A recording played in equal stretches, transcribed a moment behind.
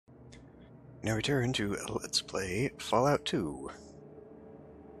Now return to Let's Play Fallout 2.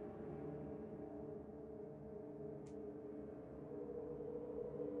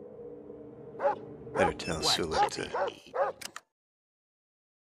 Better tell Sulek to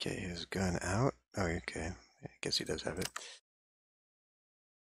get his gun out. Oh, okay. I guess he does have it.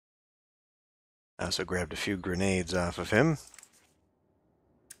 I also grabbed a few grenades off of him.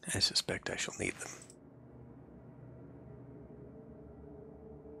 I suspect I shall need them.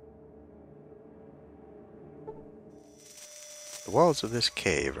 The walls of this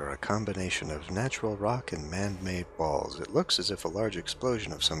cave are a combination of natural rock and man-made walls. It looks as if a large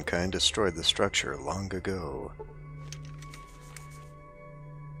explosion of some kind destroyed the structure long ago.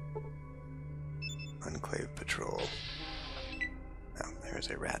 Enclave patrol. Oh, there's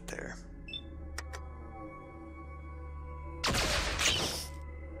a rat there.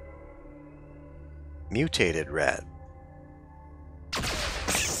 Mutated rat.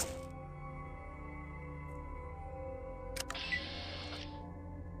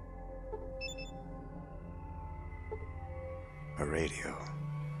 A radio.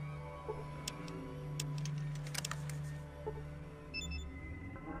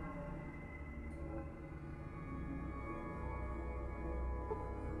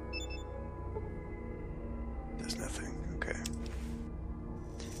 Does nothing. Okay.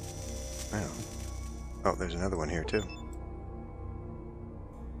 Well. Oh, there's another one here too.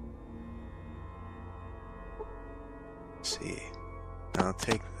 Let's see. I'll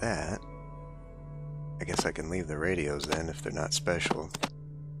take that. I guess I can leave the radios then if they're not special.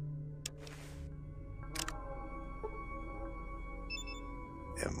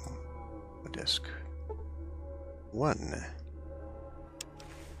 Disc 1.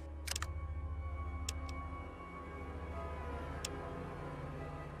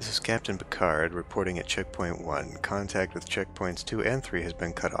 This is Captain Picard reporting at Checkpoint 1. Contact with Checkpoints 2 and 3 has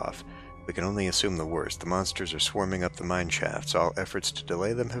been cut off. We can only assume the worst. The monsters are swarming up the mine shafts. All efforts to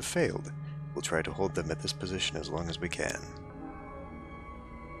delay them have failed. We'll try to hold them at this position as long as we can.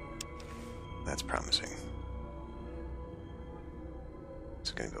 That's promising.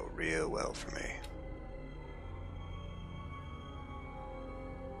 It's going to go real well for me.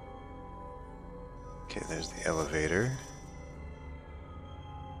 Okay, there's the elevator.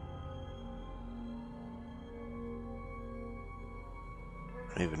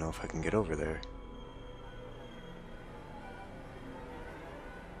 I don't even know if I can get over there.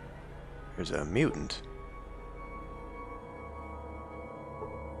 There's a mutant.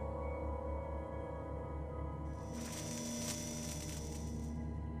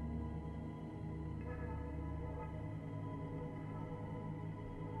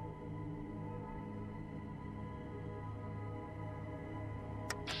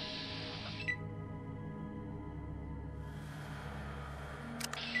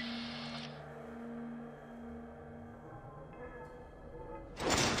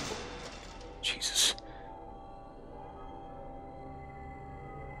 Jesus.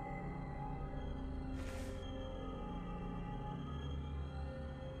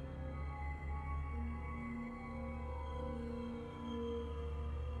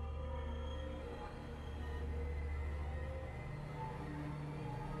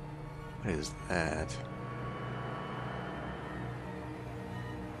 What is that?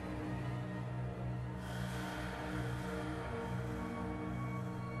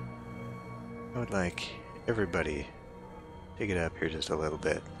 I would like everybody to get up here just a little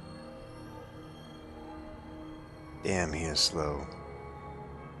bit. Damn, he is slow.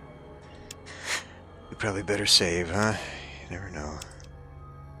 We probably better save, huh? You never know.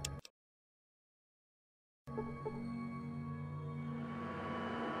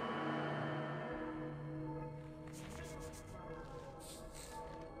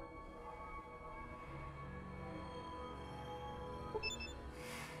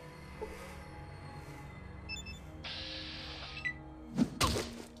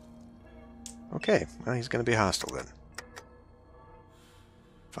 Okay, well, he's going to be hostile then.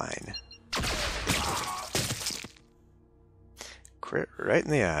 Fine. Crit right in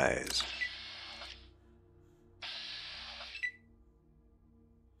the eyes.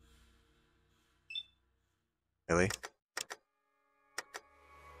 Really?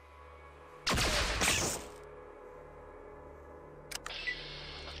 It's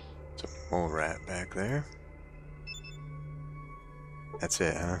a mole rat back there. That's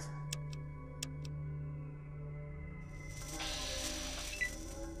it, huh?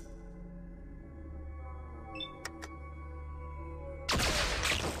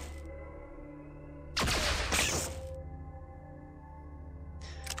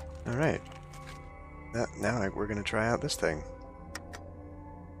 Alright. Now we're going to try out this thing.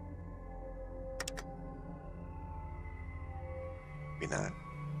 Maybe not.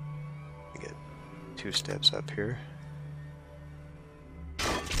 I get 2 steps up here.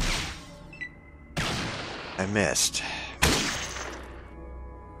 I missed.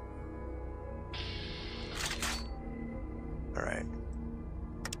 Alright.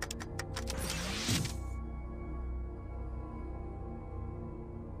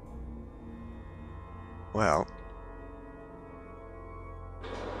 Well,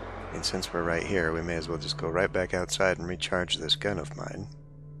 and since we're right here, we may as well just go right back outside and recharge this gun of mine.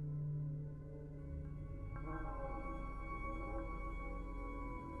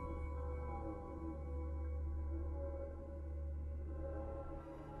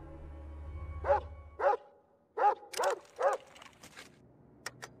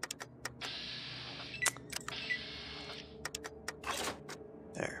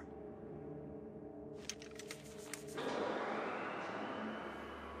 There.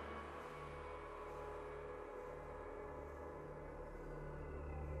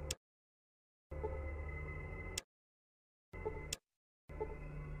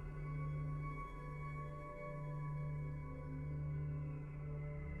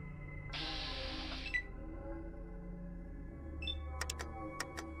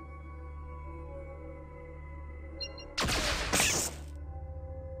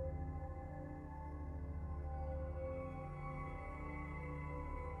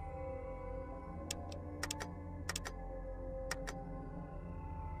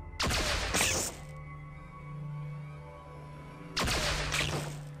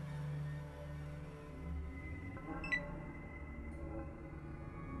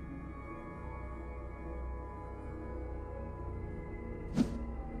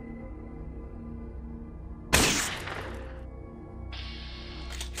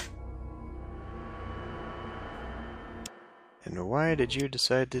 And why did you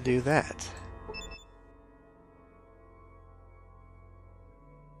decide to do that?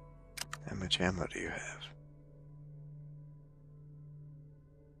 How much ammo do you have?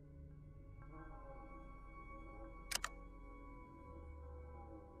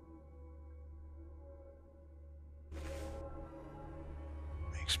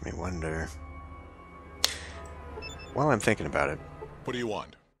 Makes me wonder. While I'm thinking about it. What do you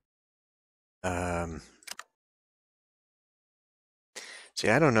want? See,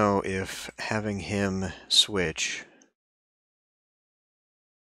 I don't know if having him switch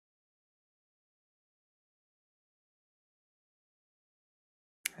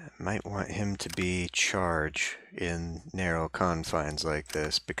I might want him to be charge in narrow confines like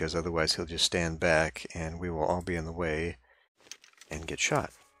this, because otherwise he'll just stand back and we will all be in the way and get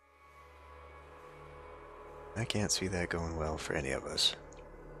shot. I can't see that going well for any of us.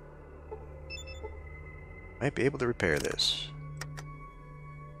 Might be able to repair this.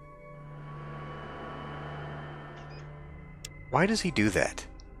 Why does he do that?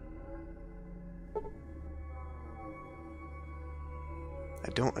 I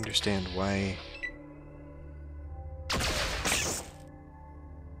don't understand why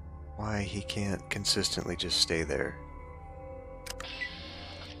he can't consistently just stay there.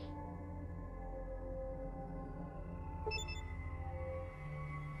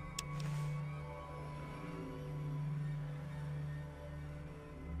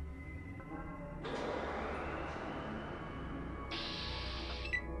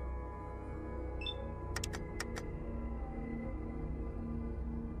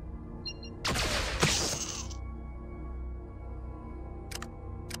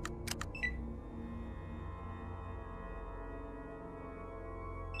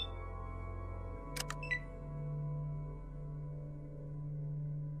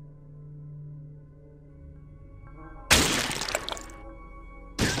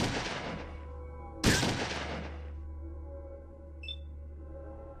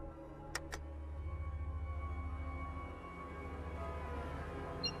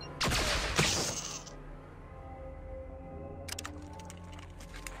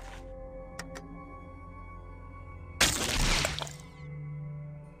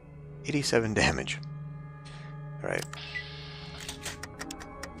 $87 damage. Alright.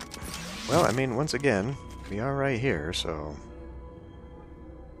 Well, I mean, once again, we are right here, so...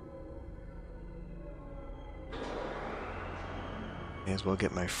 may as well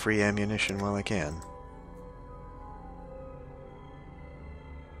get my free ammunition while I can.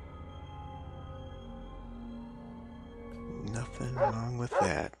 Nothing wrong with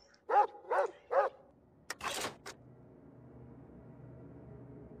that.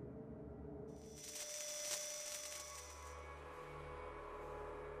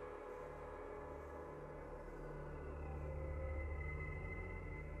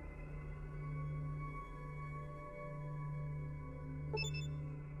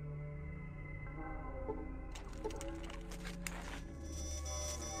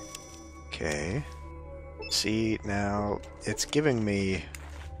 Okay. See, now it's giving me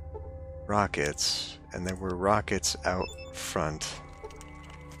rockets, and there were rockets out front,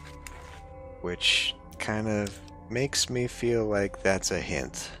 which kind of makes me feel like that's a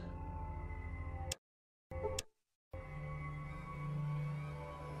hint.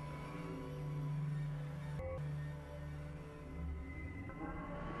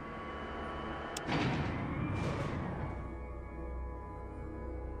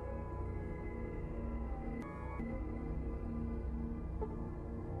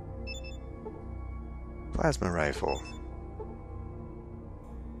 Plasma rifle.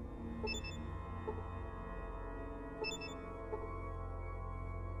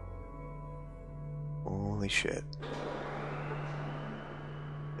 Holy shit.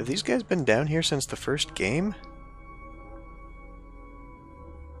 Have these guys been down here since the first game?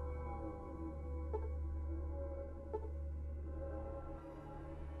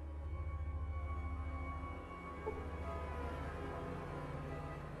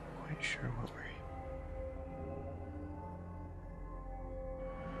 Quite sure what we're...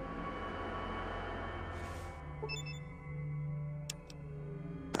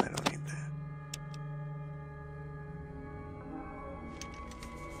 I don't need that.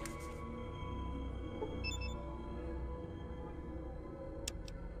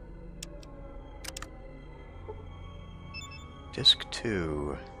 Disc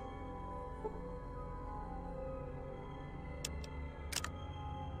 2.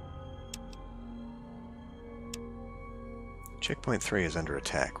 Checkpoint 3 is under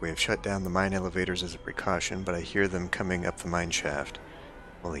attack. We have shut down the mine elevators as a precaution, but I hear them coming up the mine shaft.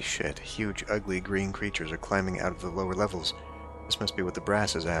 Holy shit, huge, ugly green creatures are climbing out of the lower levels. This must be what the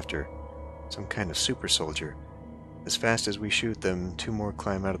brass is after. Some kind of super soldier. As fast as we shoot them, 2 more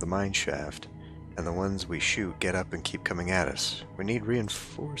climb out of the mine shaft, and the ones we shoot get up and keep coming at us. We need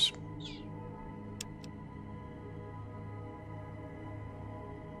reinforcements.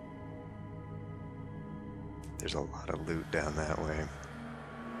 There's a lot of loot down that way.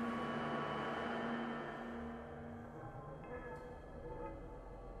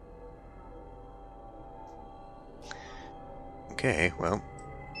 Okay, well,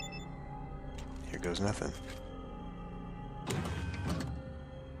 here goes nothing.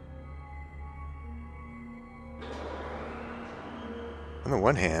 On the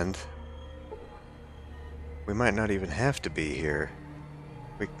one hand, we might not even have to be here.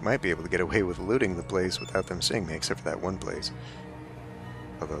 We might be able to get away with looting the place without them seeing me, except for that one place.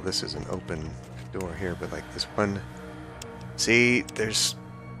 Although this is an open door here, but like this one... See, there's...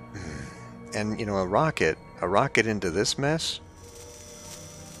 And, you know, a rocket into this mess?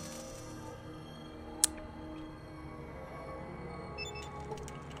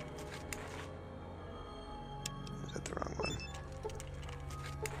 Is that the wrong one?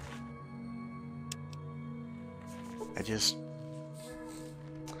 I just...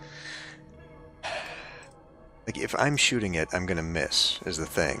 Like, if I'm shooting it, I'm gonna miss, is the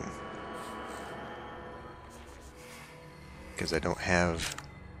thing. Because I don't have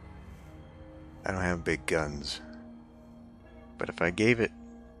big guns. But if I gave it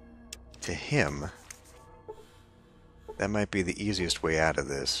to him, that might be the easiest way out of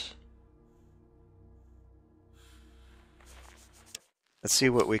this. Let's see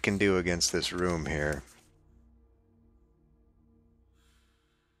what we can do against this room here.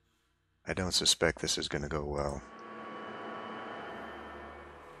 I don't suspect this is going to go well.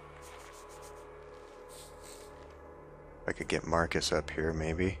 If I could get Marcus up here,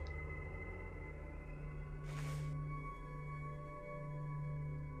 maybe.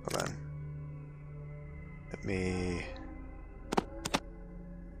 Hold on. Let me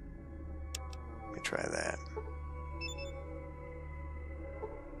try that.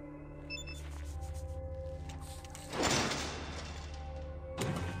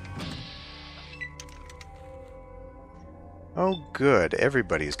 Oh, good.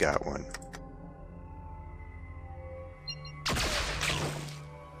 Everybody's got one.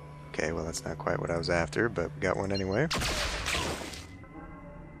 Okay, well, that's not quite what I was after, but we got one anyway.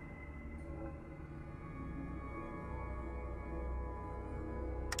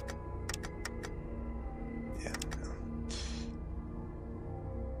 Yeah.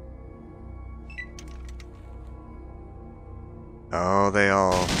 Oh, they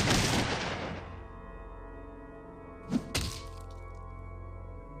all...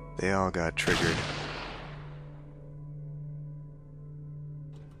 They all got triggered.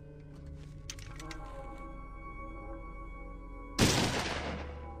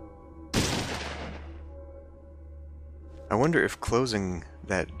 I wonder if closing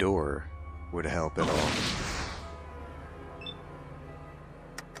that door would help at all.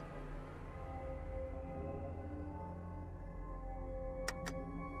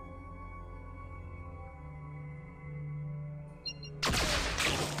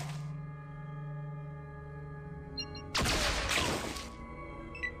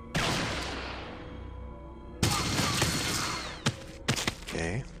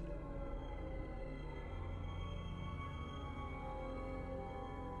 Okay.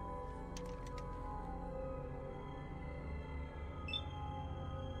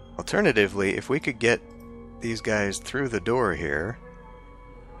 Alternatively, if we could get these guys through the door here,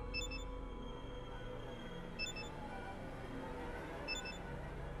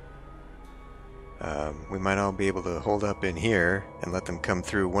 we might all be able to hold up in here and let them come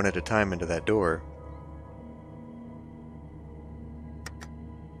through one at a time into that door.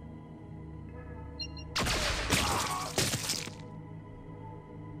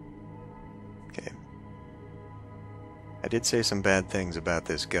 Okay. I did say some bad things about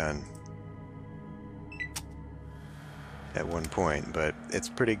this gun at one point, but it's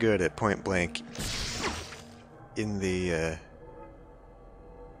pretty good at point blank in the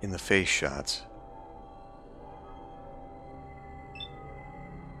face shots.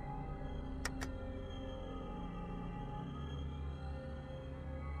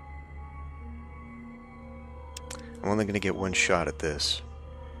 I'm only going to get one shot at this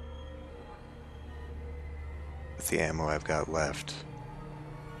with the ammo I've got left.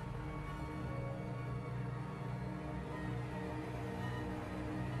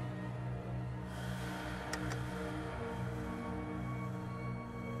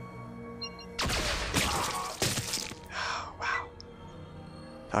 Oh, wow.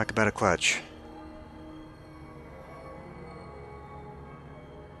 Talk about a clutch.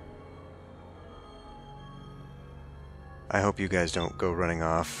 I hope you guys don't go running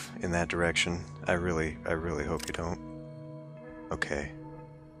off in that direction. I really hope you don't. Okay.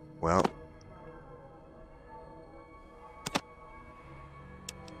 Well.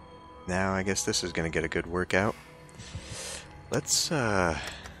 Now I guess this is gonna get a good workout. Let's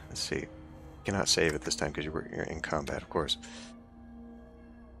see. Cannot save it this time because you're in combat, of course.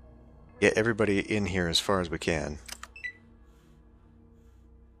 Get everybody in here as far as we can.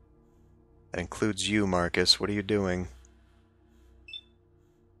 That includes you, Marcus. What are you doing?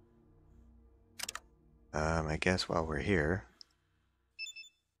 I guess while we're here.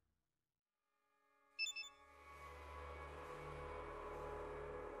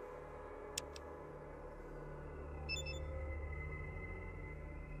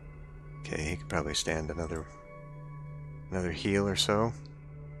 Okay, he could probably stand another heal or so.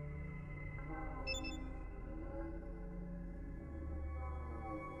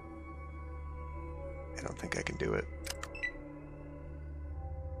 I don't think I can do it.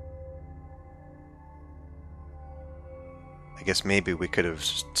 I guess maybe we could have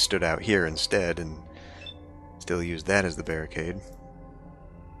stood out here instead and still used that as the barricade.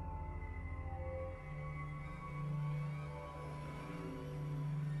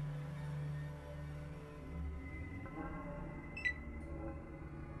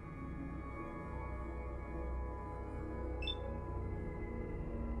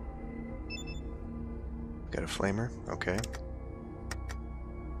 Got a flamer? Okay.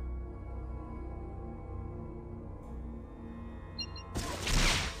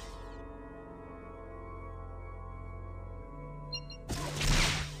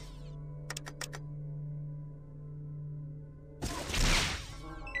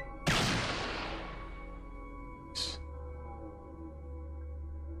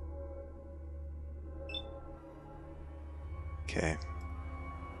 Okay.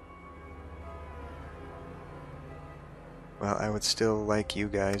 Well, I would still like you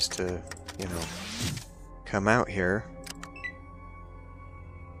guys to, you know, come out here.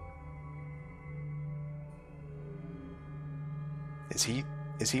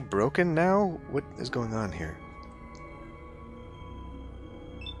 Is he broken now? What is going on here?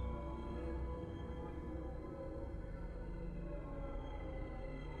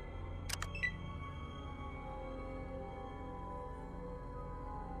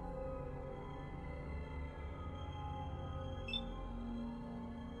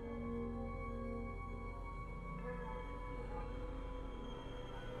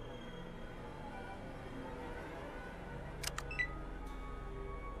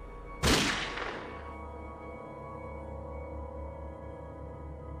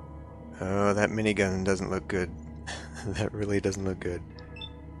 Oh, that minigun doesn't look good. That really doesn't look good.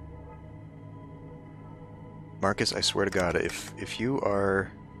 Marcus, I swear to God, if you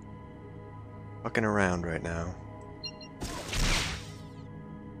are fucking around right now...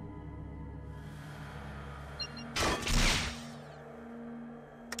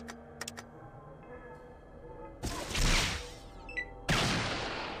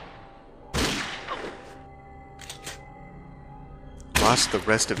 Lost the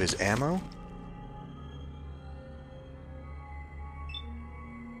rest of his ammo?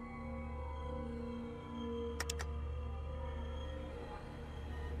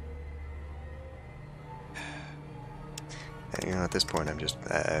 You know, at this point,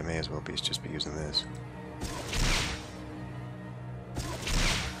 I may as well just be using this.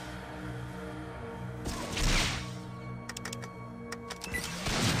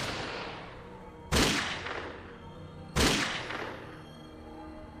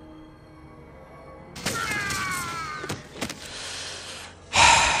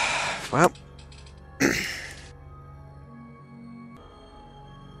 Well.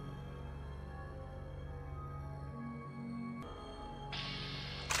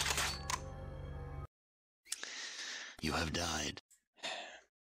 You have died.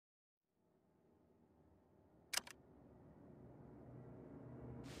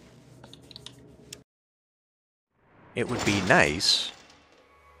 It would be nice.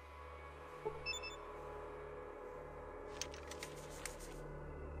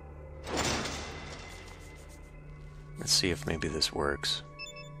 Let's see if maybe this works.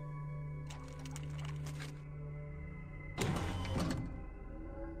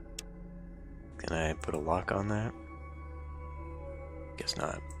 Can I put a lock on that? Guess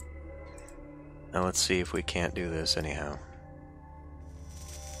not. Now let's see if we can't do this anyhow.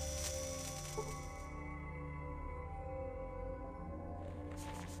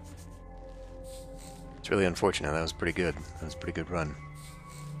 It's really unfortunate. That was pretty good. That was a pretty good run.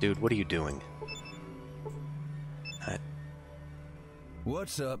 Dude, what are you doing?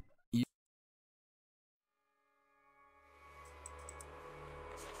 What's up?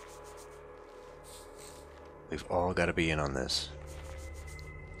 We've all got to be in on this.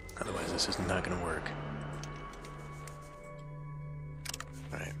 Otherwise, this is not going to work.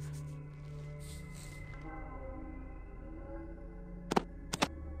 Alright.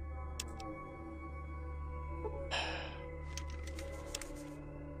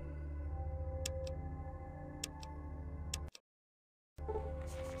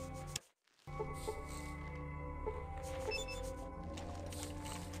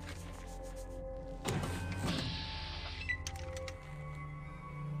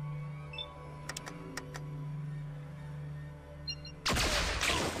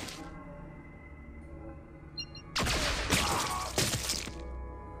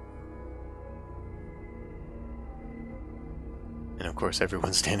 And of course,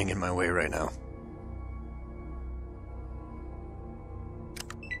 everyone's standing in my way right now.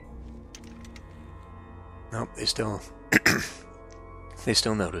 Nope, they still... they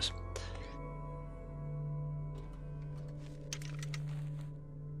still notice.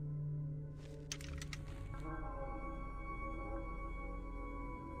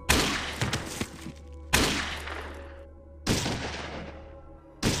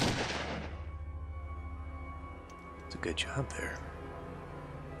 It's a good job there.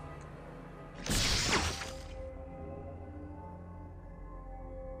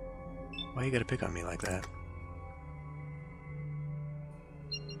 Why you gotta pick on me like that?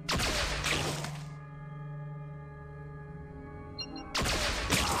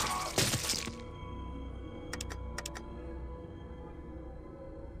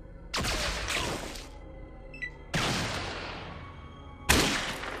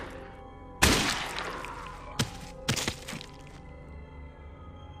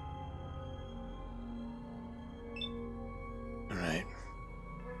 Alright.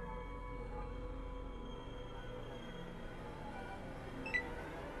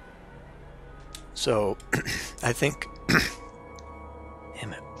 So, I think...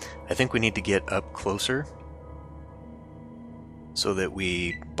 damn it. I think we need to get up closer so that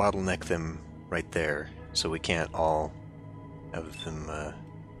we bottleneck them right there, so we can't all have them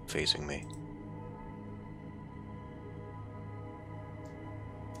facing me.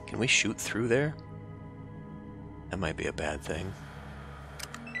 Can we shoot through there? That might be a bad thing.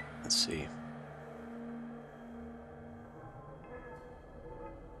 Let's see.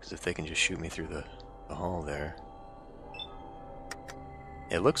 Because if they can just shoot me through the hall there.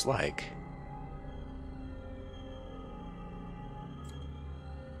 It looks like.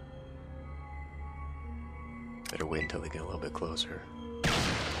 Better wait until they get a little bit closer.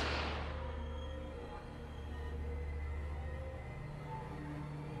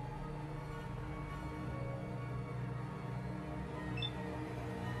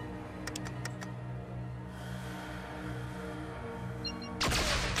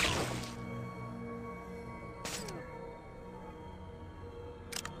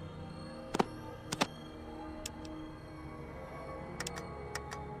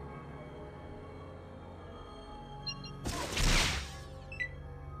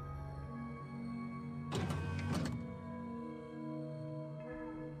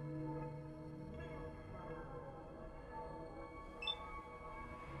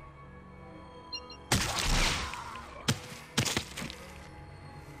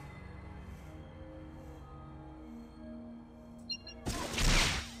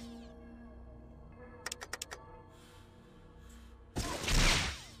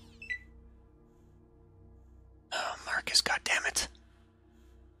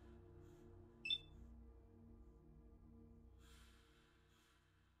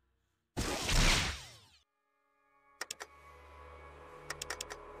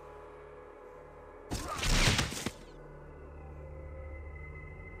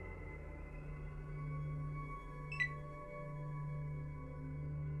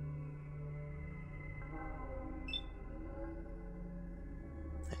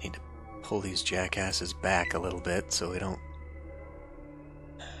 pull these jackasses back a little bit so we don't...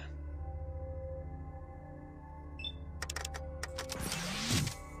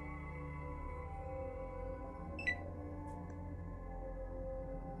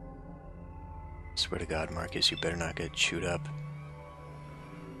 Swear to God, Marcus, you better not get chewed up.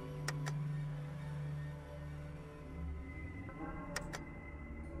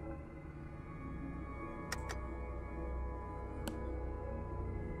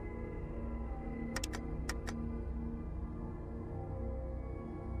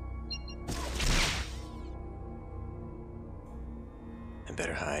 I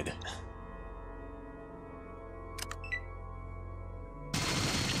better hide.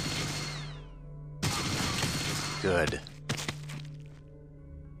 Good.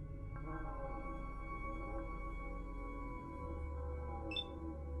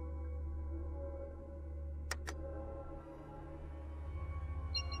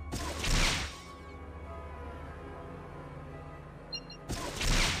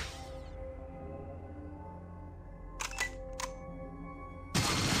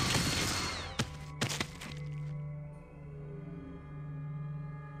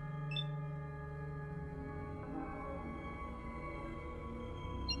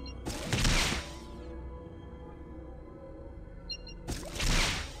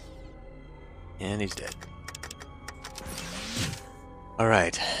 And he's dead.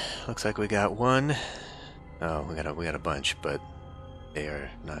 Alright, looks like we got one. Oh, we got a bunch, but they are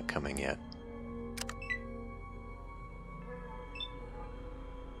not coming yet.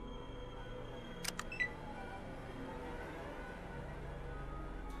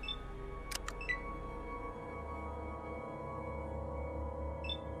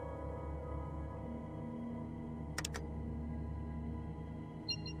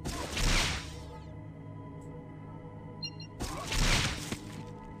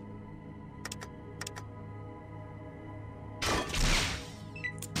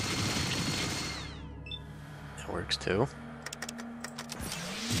 Works too.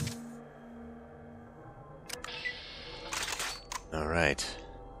 All right.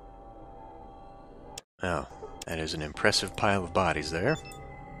 Oh, that is an impressive pile of bodies there.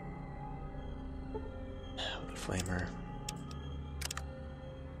 The flamer.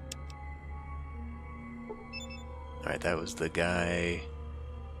 All right, that was the guy.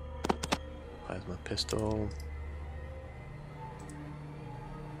 Plasma pistol.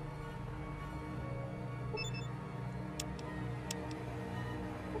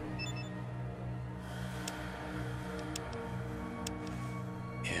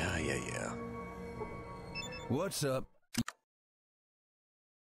 Yeah. What's up?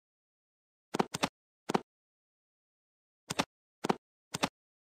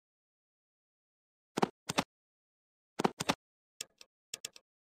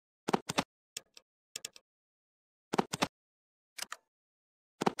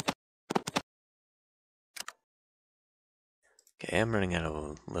 Okay, I'm running out of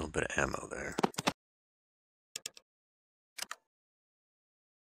a little bit of ammo there.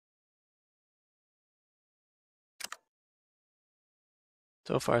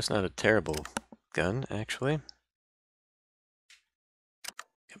 So far, it's not a terrible gun, actually.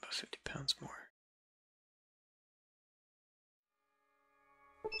 About 50 pounds more.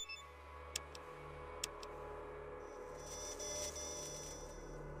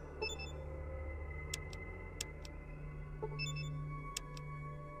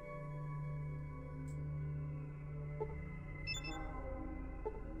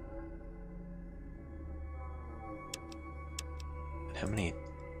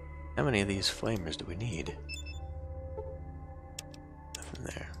 How many of these flamers do we need? Nothing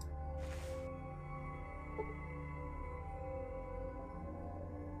there.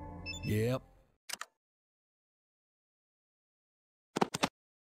 Yep.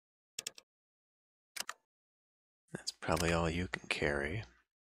 That's probably all you can carry.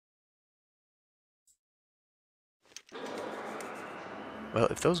 Well,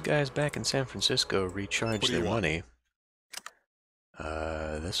 if those guys back in San Francisco recharge their money,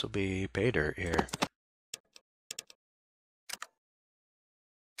 this will be pay dirt here.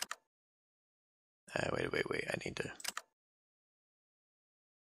 Wait, I need to...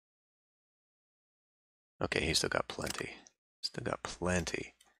 Okay, he's still got plenty.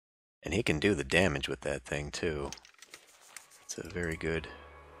 And he can do the damage with that thing, too. It's a very good,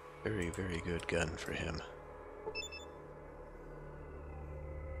 very good gun for him.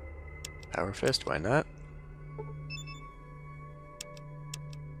 Power Fist, why not?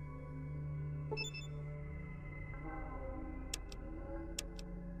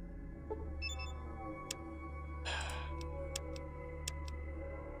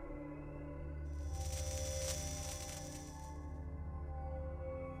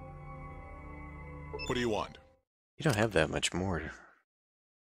 What do you want? You don't have that much more,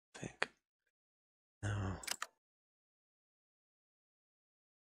 I think. No.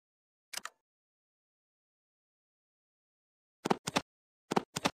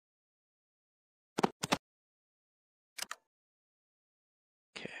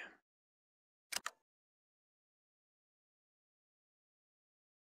 Okay.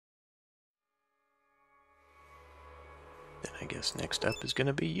 Then I guess next up is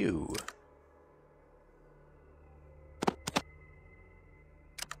gonna be you.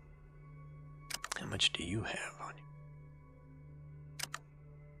 How much do you have on you?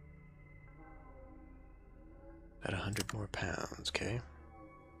 About 100 more pounds, okay?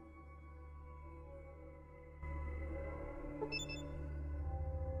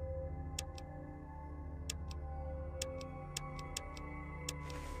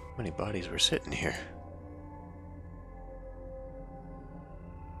 How many bodies were sitting here?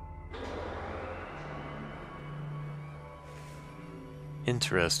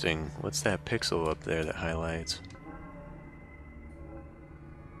 Interesting. What's that pixel up there that highlights?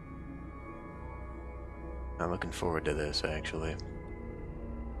 I'm looking forward to this, actually.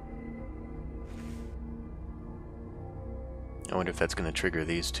 I wonder if that's going to trigger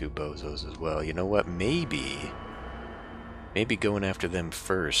these two bozos as well. You know what? Maybe going after them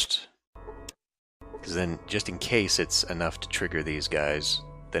first. Because then, just in case it's enough to trigger these guys,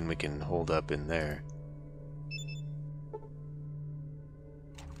 then we can hold up in there.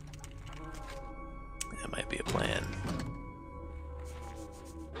 That might be a plan.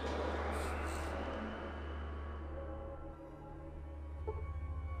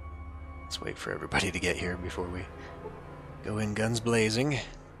 Let's wait for everybody to get here before we go in guns blazing.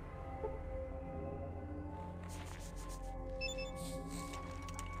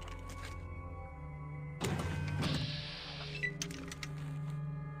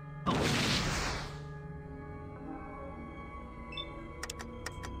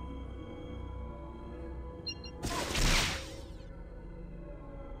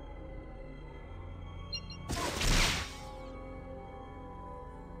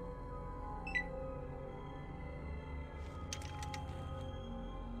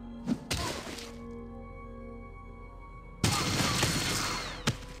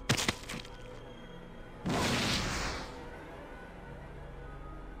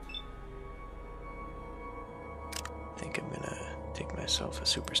 I think I'm gonna take myself a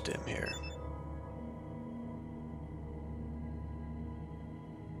super stim here.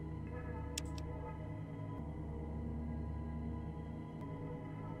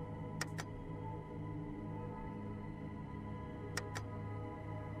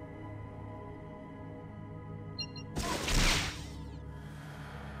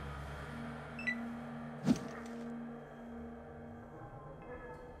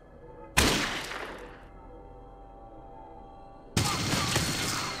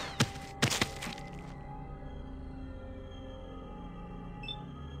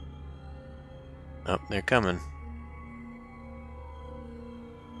 Oh, they're coming.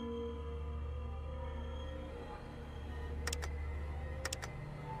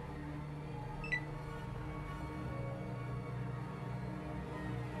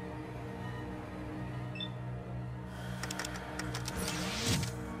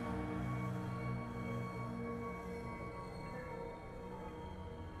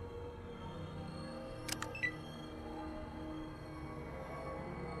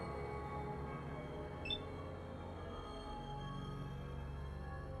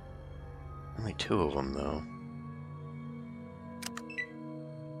 Only two of them, though.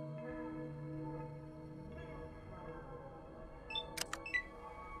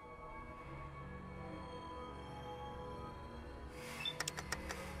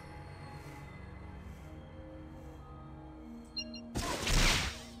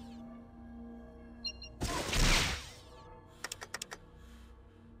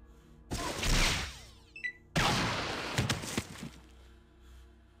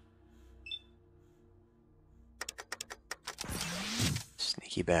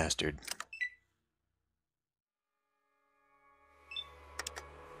 Sneaky bastard.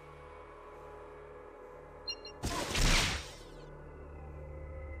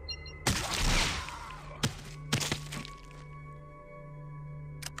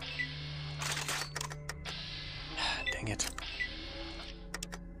 Dang it.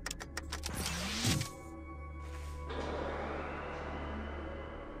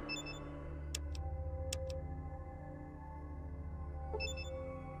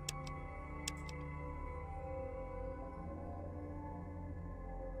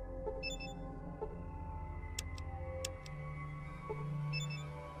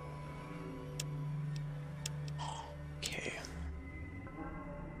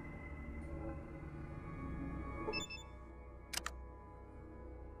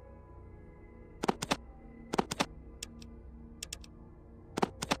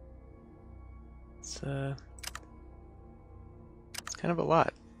 it's kind of a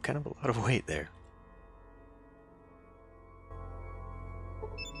lot. Kind of a lot of weight there.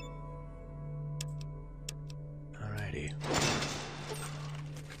 Alrighty.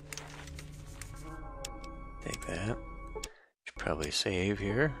 Take that. Should probably save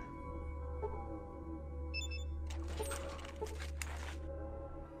here.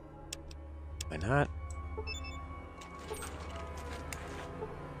 Why not?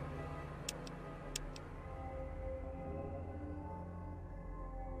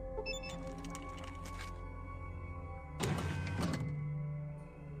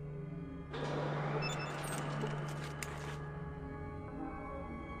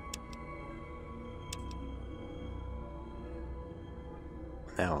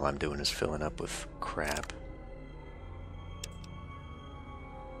 Now all I'm doing is filling up with crap.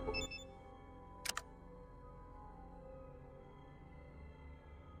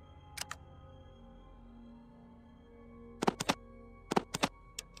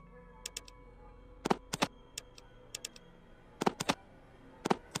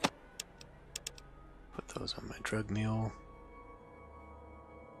 Put those on my drug mule.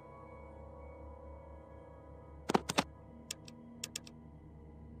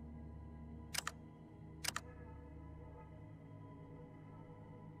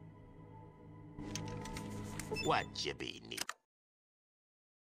 What you be need?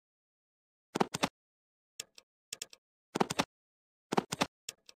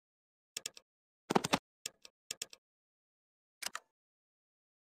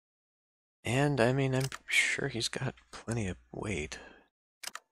 And I mean, I'm sure he's got plenty of weight.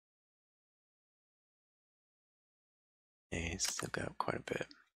 Yeah, he's still got quite a bit.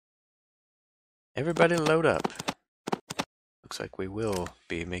 Everybody load up. Looks like we will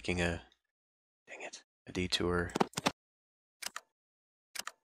be making a, dang it, a detour.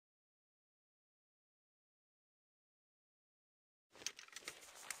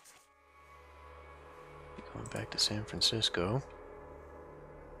 Going back to San Francisco.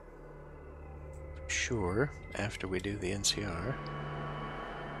 Sure, after we do the NCR.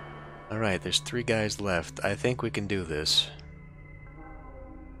 Alright, there's 3 guys left. I think we can do this.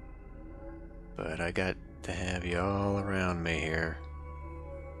 But I got to have you all around me here.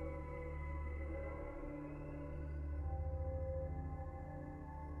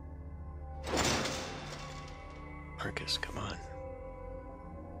 Marcus, come on.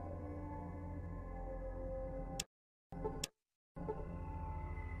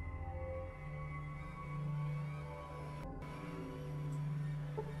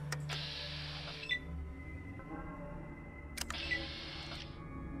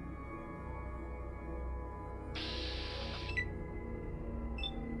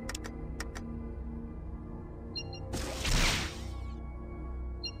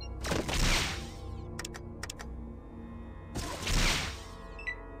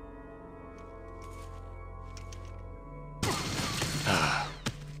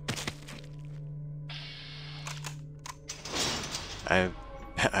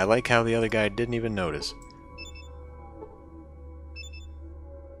 I like how the other guy didn't even notice.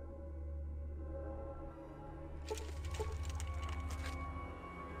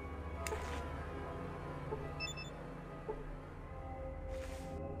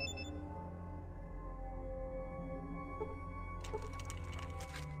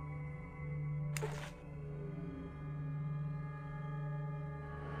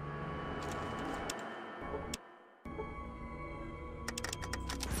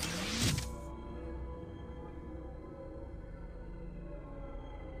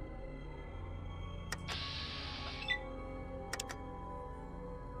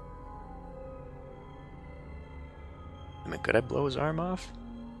 I mean, could I blow his arm off?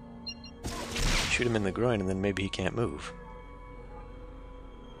 Shoot him in the groin and then maybe he can't move.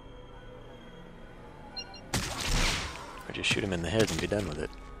 Or just shoot him in the head and be done with it.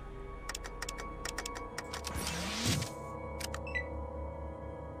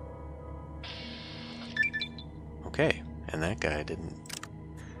 Okay, and that guy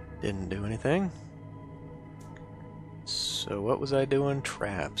didn't do anything. So what was I doing?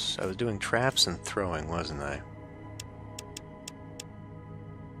 Traps. I was doing traps and throwing, wasn't I?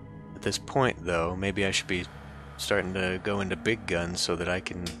 At this point, though, maybe I should be starting to go into big guns so that I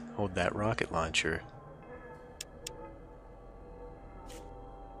can hold that rocket launcher.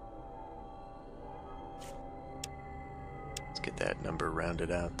 Let's get that number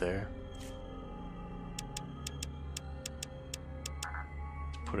rounded out there.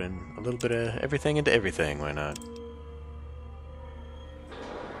 Put in a little bit of everything into everything, why not?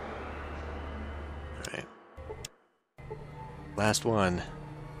 Alright. Last one.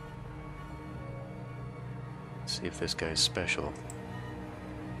 See if this guy's special.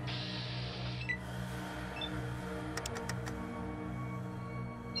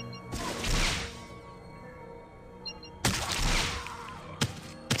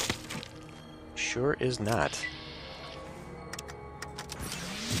 Sure is not.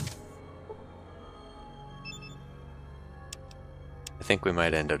 I think we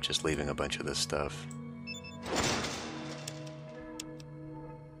might end up just leaving a bunch of this stuff.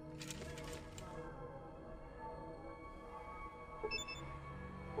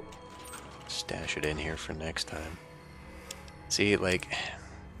 Stash it in here for next time. See, like,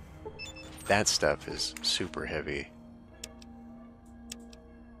 that stuff is super heavy.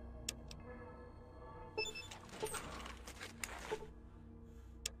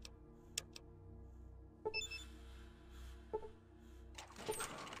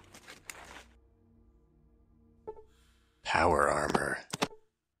 Power armor.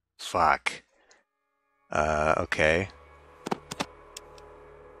 Fuck. Okay.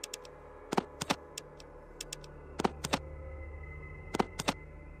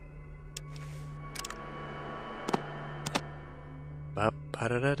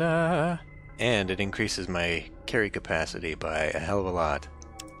 Ba-da-da-da. And it increases my carry capacity by a hell of a lot.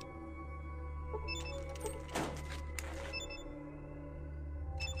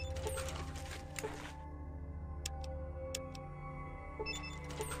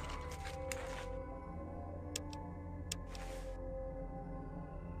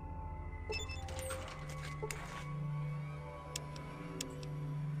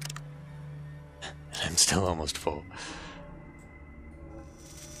 I'm still almost full.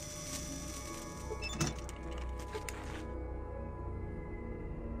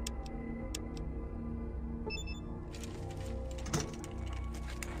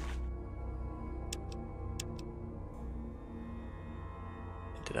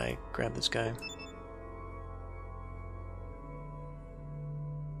 Did I grab this guy?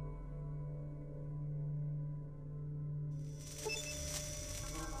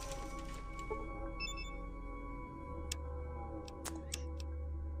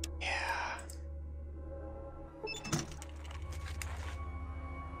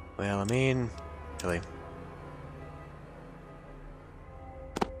 Well, I mean, really.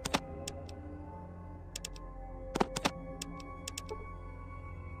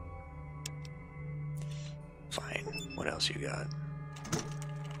 Fine. What else you got?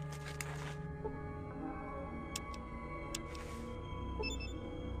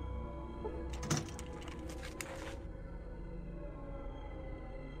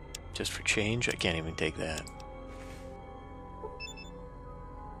 Just for change, I can't even take that.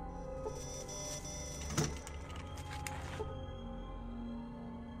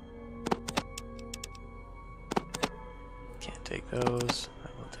 Take those. I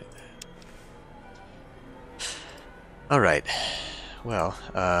will take that. Alright. Well,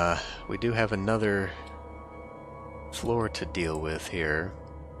 we do have another floor to deal with here.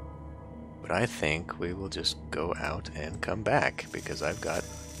 But I think we will just go out and come back, because I've got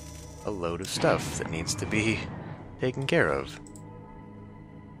a load of stuff that needs to be taken care of.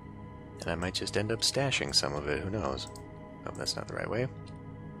 And I might just end up stashing some of it, who knows? Oh, that's not the right way.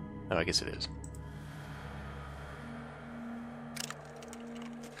 Oh, I guess it is.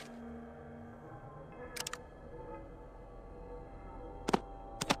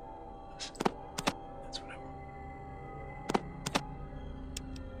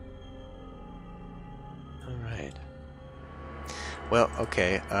 Well,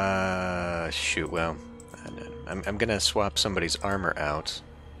 okay, shoot, well, I'm gonna swap somebody's armor out.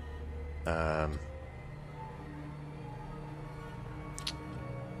 I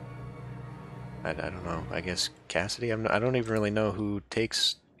don't know, I guess Cassidy? I don't even really know who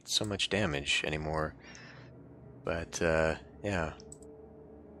takes so much damage anymore. But, yeah.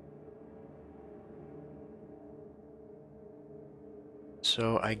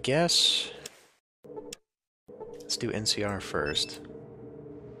 So, I guess... let's do NCR first.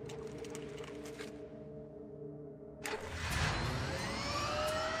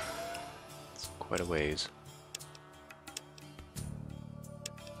 It's quite a ways.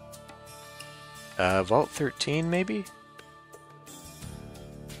 Vault 13, maybe?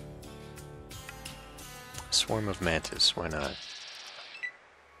 Swarm of Mantis, why not?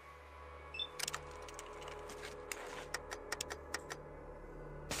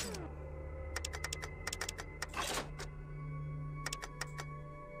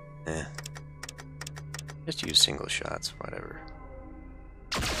 Just use single shots, whatever.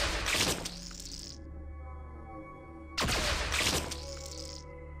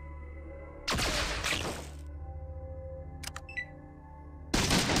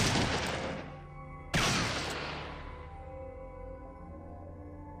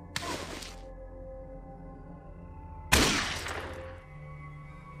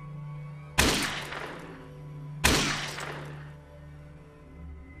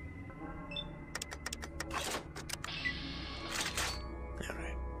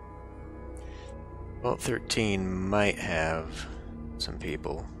 Vault 13 might have some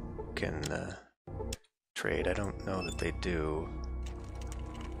people who can trade. I don't know that they do.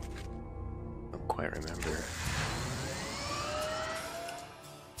 Don't quite remember.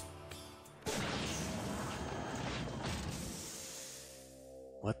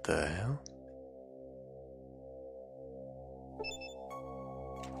 What the hell?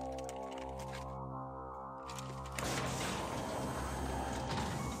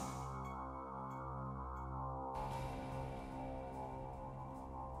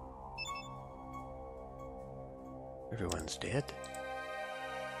 Everyone's dead.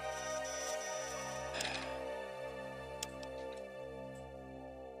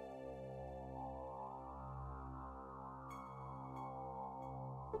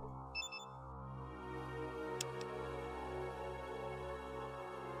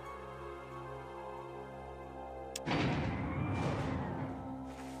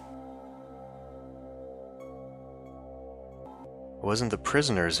 It wasn't the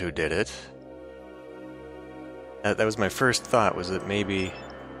prisoners who did it. That was my first thought, was that maybe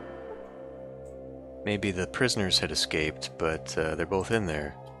the prisoners had escaped, but they're both in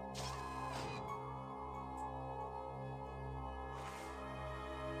there.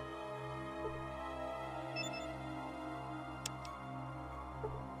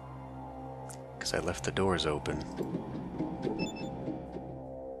 Because I left the doors open.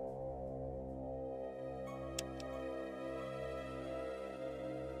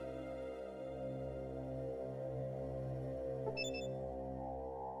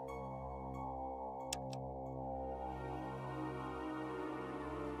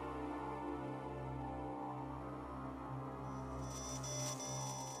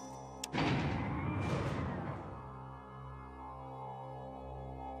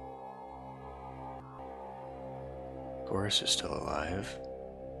 Boris is still alive.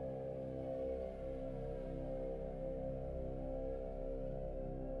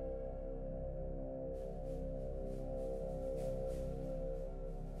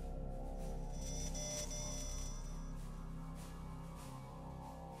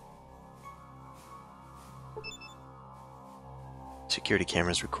 Security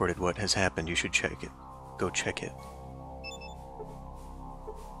cameras recorded what has happened. You should check it. Go check it.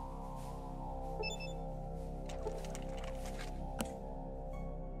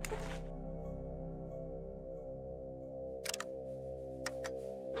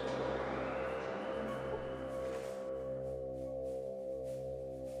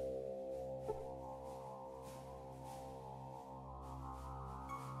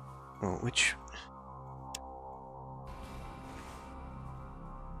 Well, which...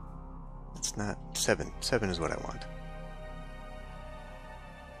 It's not 7. 7 is what I want.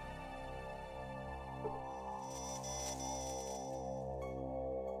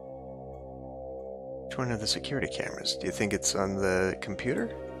 Which one are the security cameras? Do you think it's on the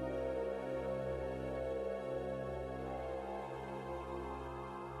computer?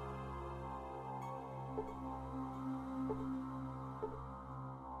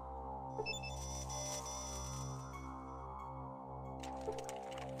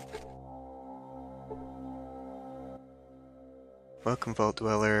 Welcome, Vault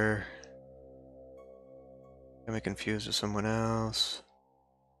Dweller. Am I confused with someone else?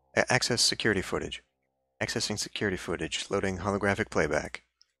 Access security footage. Accessing security footage. Loading holographic playback.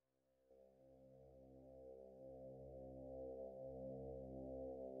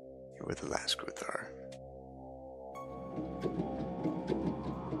 You're where the last group are.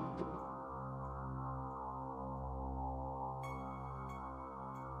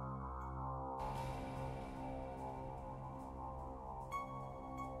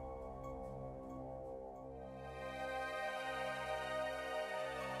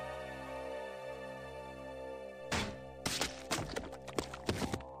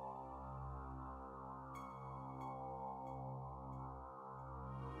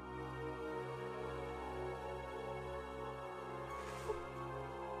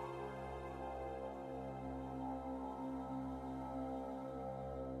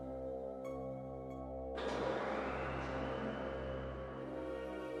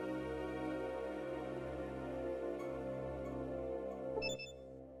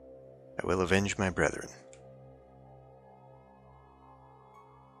 I will avenge my brethren.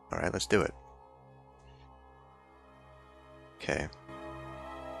 Alright, let's do it. Okay.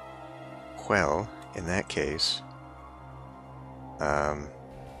 Well, in that case... I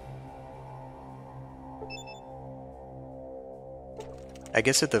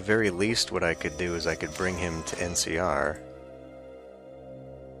guess at the very least what I could do is I could bring him to NCR.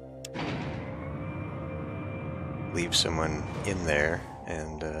 Leave someone in there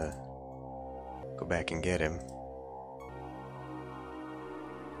and Go back and get him.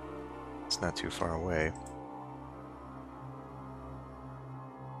 It's not too far away.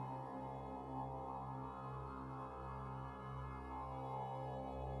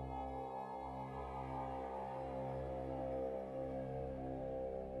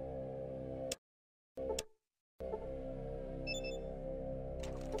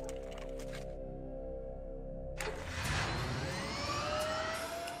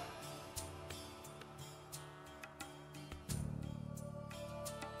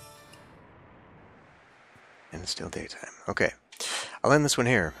 And it's still daytime. Okay. I'll end this one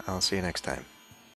here. I'll see you next time.